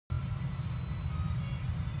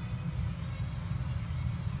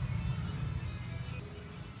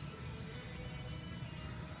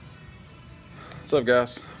What's up,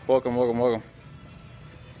 guys? Welcome.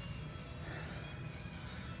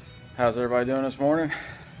 How's everybody doing this morning?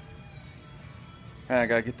 Man, I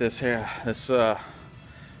gotta get this haircut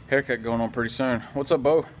going on pretty soon. What's up,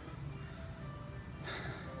 Bo?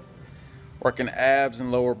 Working abs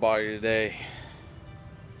and lower body today.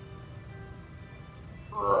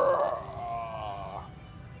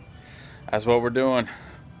 That's what we're doing.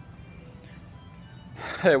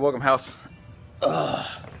 Hey, welcome, house.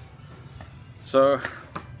 So,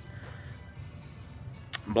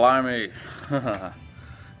 blimey.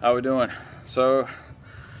 How we doing? So,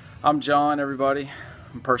 I'm John, everybody.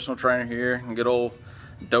 I'm a personal trainer here in good old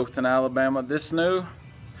Dothan, Alabama. This new,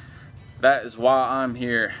 that is why I'm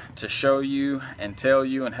here, to show you and tell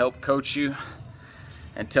you and help coach you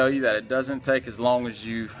and tell you that it doesn't take as long as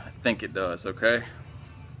you think it does, okay?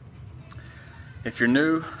 If you're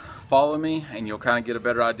new, follow me and you'll kind of get a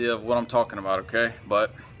better idea of what I'm talking about, okay?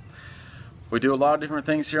 But we do a lot of different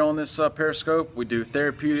things here on this Periscope. We do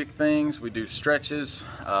therapeutic things, we do stretches,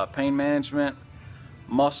 pain management,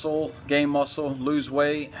 muscle, gain muscle, lose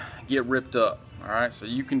weight, get ripped up. All right, so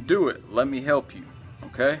you can do it. Let me help you,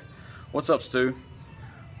 okay? What's up, Stu?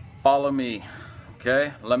 Follow me,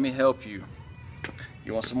 okay? Let me help you.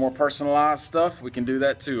 You want some more personalized stuff? We can do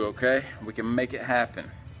that too, okay? We can make it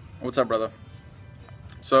happen. What's up, brother?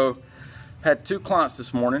 So, had 2 clients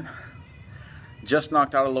this morning. Just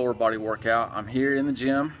knocked out a lower body workout. I'm here in the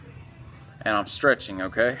gym and I'm stretching,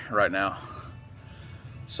 okay, right now.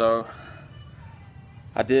 So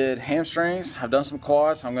I did hamstrings, I've done some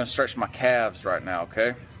quads, I'm gonna stretch my calves right now,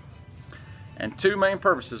 okay? And 2 main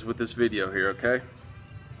purposes with this video here, okay?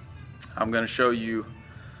 I'm gonna show you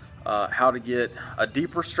how to get a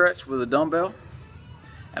deeper stretch with a dumbbell,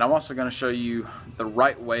 and I'm also gonna show you the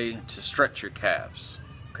right way to stretch your calves,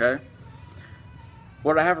 okay?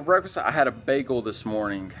 What did I have for breakfast? I had a bagel this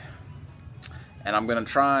morning, and I'm gonna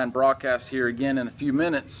try and broadcast here again in a few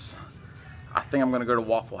minutes. I think I'm gonna go to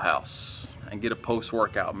Waffle House and get a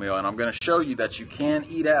post-workout meal, and I'm gonna show you that you can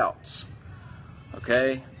eat out,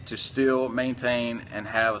 okay, to still maintain and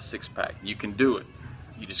have a six-pack. You can do it.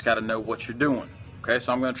 You just gotta know what you're doing, okay?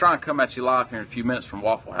 So I'm gonna try and come at you live here in a few minutes from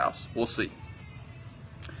Waffle House. We'll see.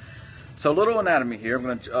 So, little anatomy here. I'm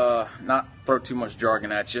going to not throw too much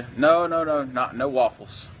jargon at you. No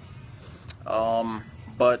waffles.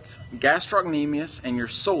 But gastrocnemius and your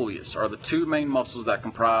soleus are the 2 main muscles that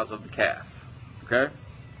comprise of the calf. Okay?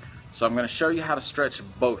 So I'm going to show you how to stretch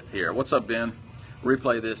both here. What's up, Ben?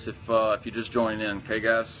 Replay this if you're just joining in. Okay,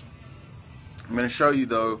 guys? I'm going to show you,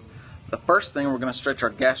 though, the first thing we're going to stretch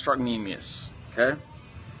our gastrocnemius. Okay?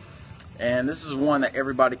 And this is one that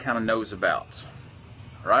everybody kind of knows about.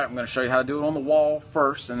 Alright, I'm going to show you how to do it on the wall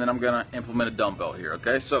first, and then I'm going to implement a dumbbell here,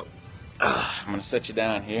 okay? So, I'm going to set you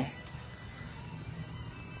down here.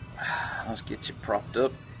 Let's get you propped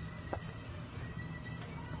up.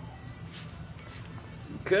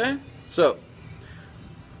 Okay, so,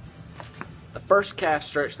 the first calf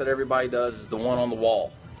stretch that everybody does is the one on the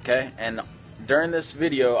wall, okay? And during this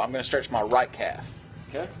video, I'm going to stretch my right calf,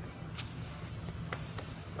 okay?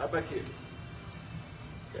 Right back here.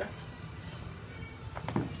 Okay?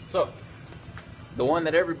 So, the one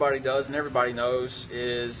that everybody does and everybody knows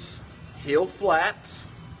is heel flat,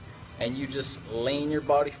 and you just lean your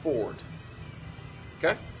body forward.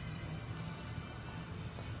 Okay?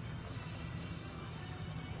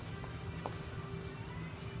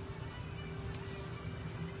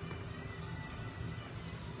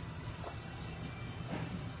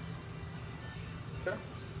 Okay.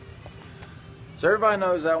 So everybody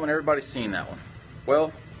knows that one, everybody's seen that one.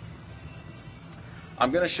 Well, I'm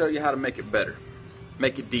going to show you how to make it better,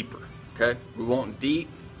 make it deeper, okay? We want deep,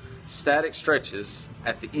 static stretches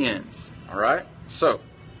at the ends, all right? So,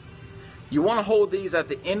 you want to hold these at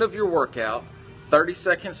the end of your workout, 30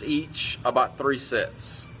 seconds each, about 3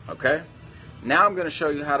 sets, okay? Now I'm going to show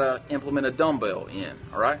you how to implement a dumbbell in,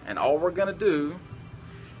 all right? And all we're going to do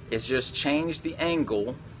is just change the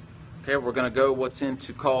angle, okay? We're going to go what's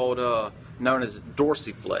into called, known as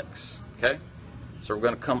dorsiflex, okay? So we're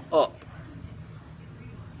going to come up.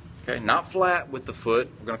 Okay, not flat with the foot,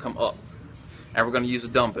 we're going to come up. And we're going to use a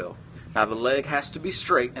dumbbell. Now the leg has to be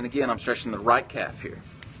straight, and again I'm stretching the right calf here.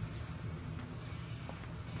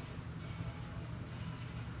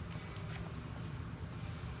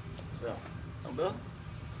 So, dumbbell.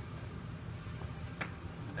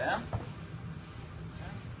 Down. Okay.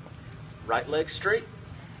 Right leg straight.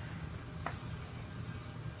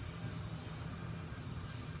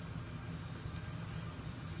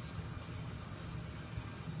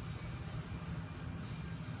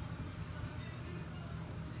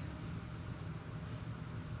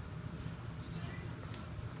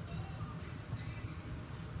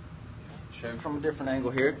 show you from a different angle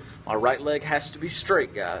here. My right leg has to be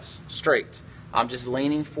straight, guys. Straight. I'm just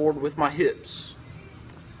leaning forward with my hips.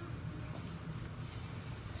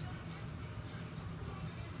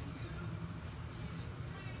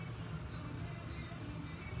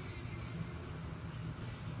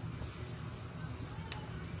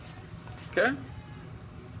 Okay?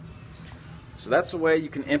 So that's the way you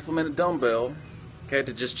can implement a dumbbell, okay,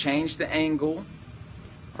 to just change the angle.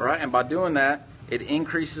 All right, and by doing that, it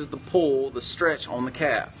increases the pull, the stretch on the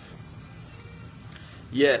calf.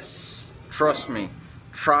 Yes, trust me,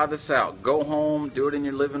 try this out. Go home, do it in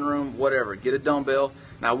your living room, whatever. Get a dumbbell.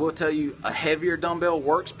 Now, I will tell you, a heavier dumbbell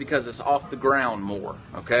works because it's off the ground more,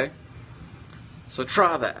 okay? So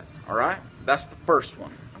try that, all right? That's the first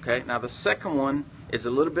one, okay? Now, the second one is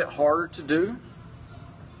a little bit harder to do.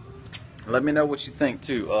 Let me know what you think,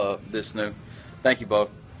 too, this new. Thank you, Bo.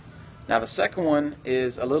 Now the second one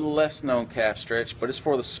is a little less known calf stretch, but it's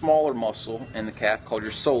for the smaller muscle in the calf called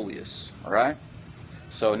your soleus. All right.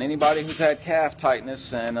 So, and anybody who's had calf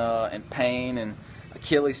tightness and pain and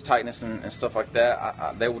Achilles tightness and stuff like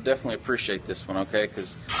that, they will definitely appreciate this one. Okay,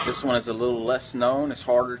 because this one is a little less known. It's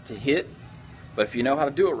harder to hit, but if you know how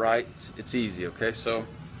to do it right, it's easy. Okay, so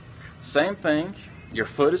same thing. Your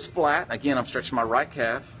foot is flat. Again, I'm stretching my right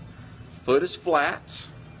calf. Foot is flat.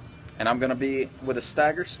 And I'm going to be with a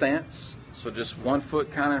staggered stance, so just one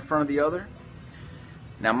foot kind of in front of the other.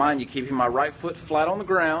 Now mind you, keeping my right foot flat on the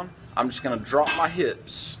ground, I'm just going to drop my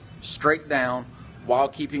hips straight down while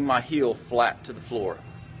keeping my heel flat to the floor.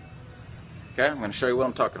 Okay, I'm going to show you what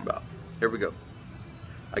I'm talking about. Here we go.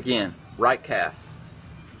 Again, right calf.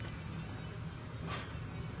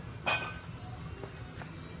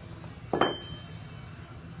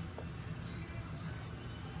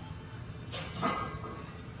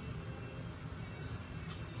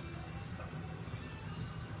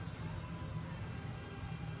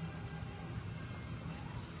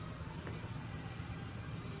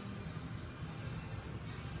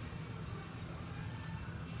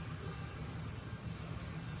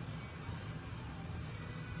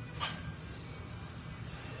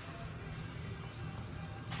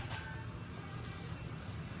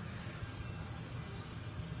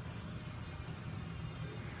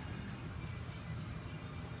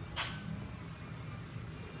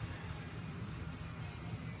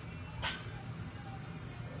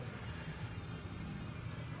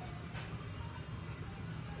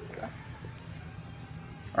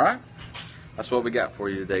 All right, that's what we got for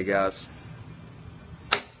you today, guys.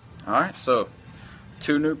 All right, so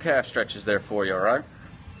 2 new calf stretches there for you. All right,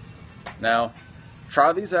 now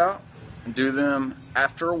try these out and do them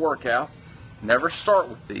after a workout. Never start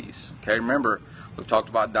with these. Okay, remember we've talked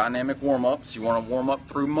about dynamic warm-ups. You want to warm up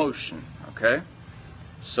through motion. Okay,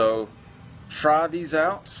 so try these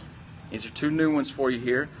out. These are 2 new ones for you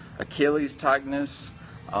here. Achilles tightness.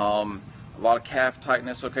 A lot of calf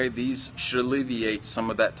tightness. Okay, these should alleviate some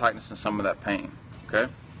of that tightness and some of that pain.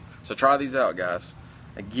 Okay, so try these out, guys.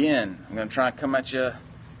 Again, I'm going to try and come at you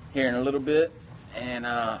here in a little bit, and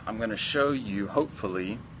I'm going to show you,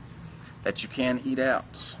 hopefully, that you can eat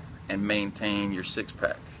out and maintain your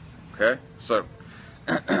six-pack. Okay, so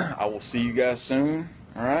I will see you guys soon.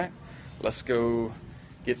 All right, let's go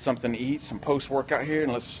get something to eat, some post-workout here,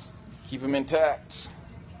 and let's keep them intact.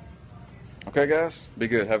 Okay, guys, be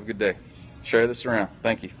good. Have a good day. Share this around.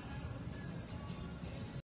 Thank you.